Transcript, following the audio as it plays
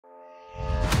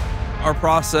Our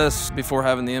process before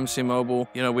having the MC Mobile,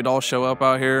 we'd all show up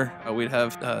out here. We'd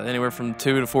have anywhere from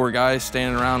 2 to 4 guys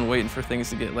standing around waiting for things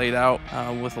to get laid out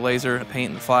with a laser,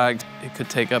 painting the flags. It could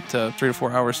take up to 3 to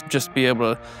 4 hours just to be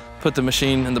able to put the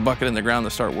machine and the bucket in the ground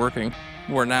to start working.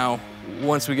 Where now,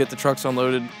 once we get the trucks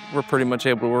unloaded, we're pretty much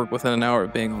able to work within an hour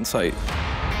of being on site.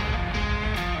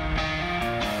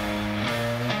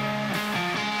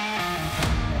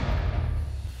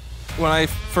 When I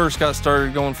first got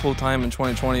started going full-time in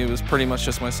 2020, it was pretty much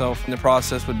just myself. And the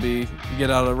process would be you get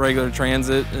out of regular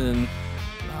transit and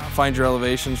find your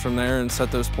elevations from there and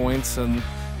set those points. And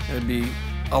it'd be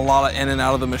a lot of in and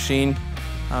out of the machine,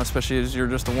 especially as you're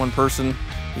just a one person.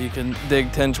 You can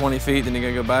dig 10, 20 feet, then you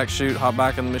gotta go back, shoot, hop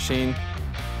back in the machine.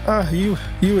 You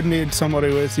would need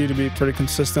somebody with you to be pretty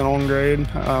consistent on grade,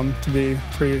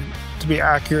 to be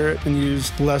accurate and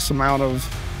use less amount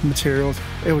of materials.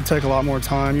 It would take a lot more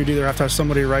time. You'd either have to have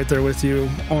somebody right there with you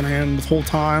on hand the whole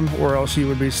time, or else you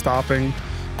would be stopping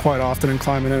quite often and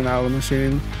climbing in and out of the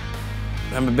machine.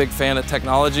 I'm a big fan of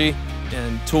technology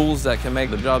and tools that can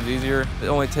make the jobs easier. It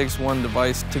only takes one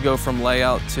device to go from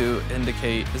layout to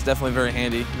indicate. It's definitely very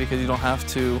handy because you don't have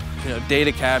to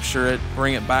data capture it,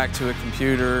 bring it back to a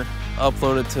computer,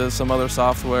 upload it to some other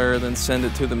software, then send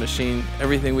it to the machine.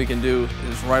 Everything we can do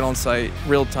is right on site,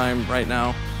 real time, right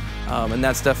now. And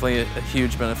that's definitely a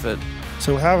huge benefit.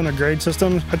 So having a grade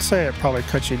system, I'd say it probably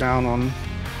cuts you down on,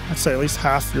 I'd say at least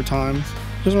half your time.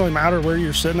 It doesn't really matter where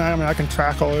you're sitting at. I mean, I can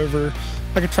track all over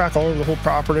the whole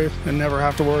property and never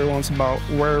have to worry once about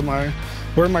where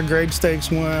my grade stakes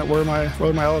went, where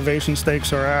my elevation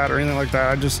stakes are at, or anything like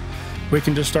that. We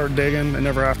can just start digging and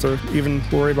never have to even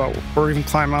worry about or even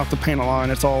climb out to paint a line.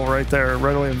 It's all right there,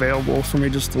 readily available for me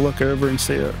just to look over and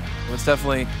see it. It's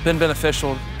definitely been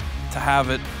beneficial to have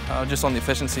it just on the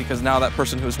efficiency, because now that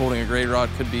person who's holding a grade rod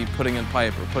could be putting in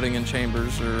pipe or putting in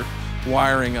chambers or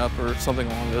wiring up or something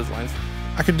along those lines.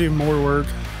 I could do more work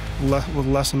with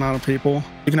less amount of people.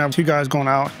 You can have 2 guys going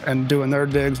out and doing their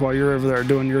digs while you're over there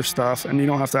doing your stuff, and you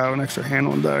don't have to have an extra hand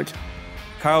on deck.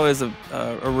 Kyle is a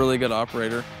really good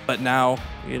operator, but now,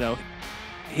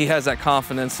 he has that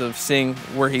confidence of seeing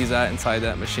where he's at inside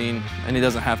that machine, and he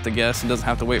doesn't have to guess and doesn't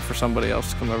have to wait for somebody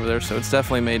else to come over there. So it's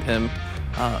definitely made him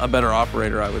a better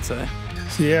operator, I would say.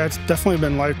 Yeah, it's definitely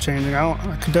been life-changing. I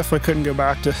definitely couldn't go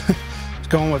back to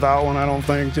going without one, I don't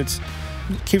think. It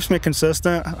keeps me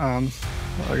consistent.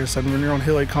 Like I said, when you're on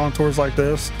hilly contours like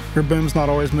this, your boom's not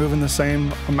always moving the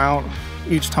same amount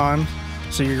each time,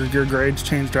 so your grades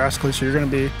change drastically, so you're going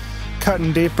to be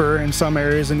cutting deeper in some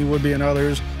areas than you would be in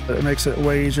others. It makes it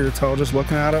way easier to tell just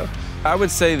looking at it. I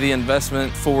would say the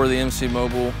investment for the MC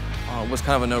Mobile was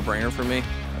kind of a no-brainer for me.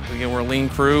 Again, we're a lean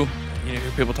crew. You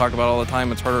hear people talk about all the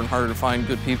time, it's harder and harder to find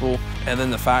good people. And then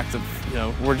the fact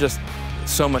of, we're just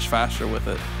so much faster with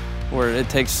it, where it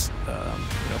takes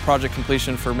project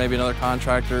completion for maybe another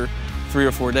contractor 3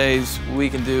 or 4 days, we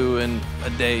can do in a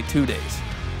day, 2 days.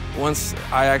 Once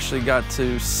I actually got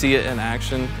to see it in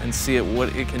action and see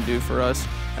what it can do for us,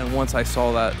 and once I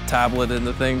saw that tablet and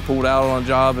the thing pulled out on a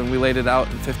job and we laid it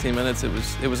out in 15 minutes, it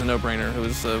was a no-brainer. It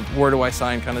was a where do I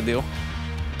sign kind of deal.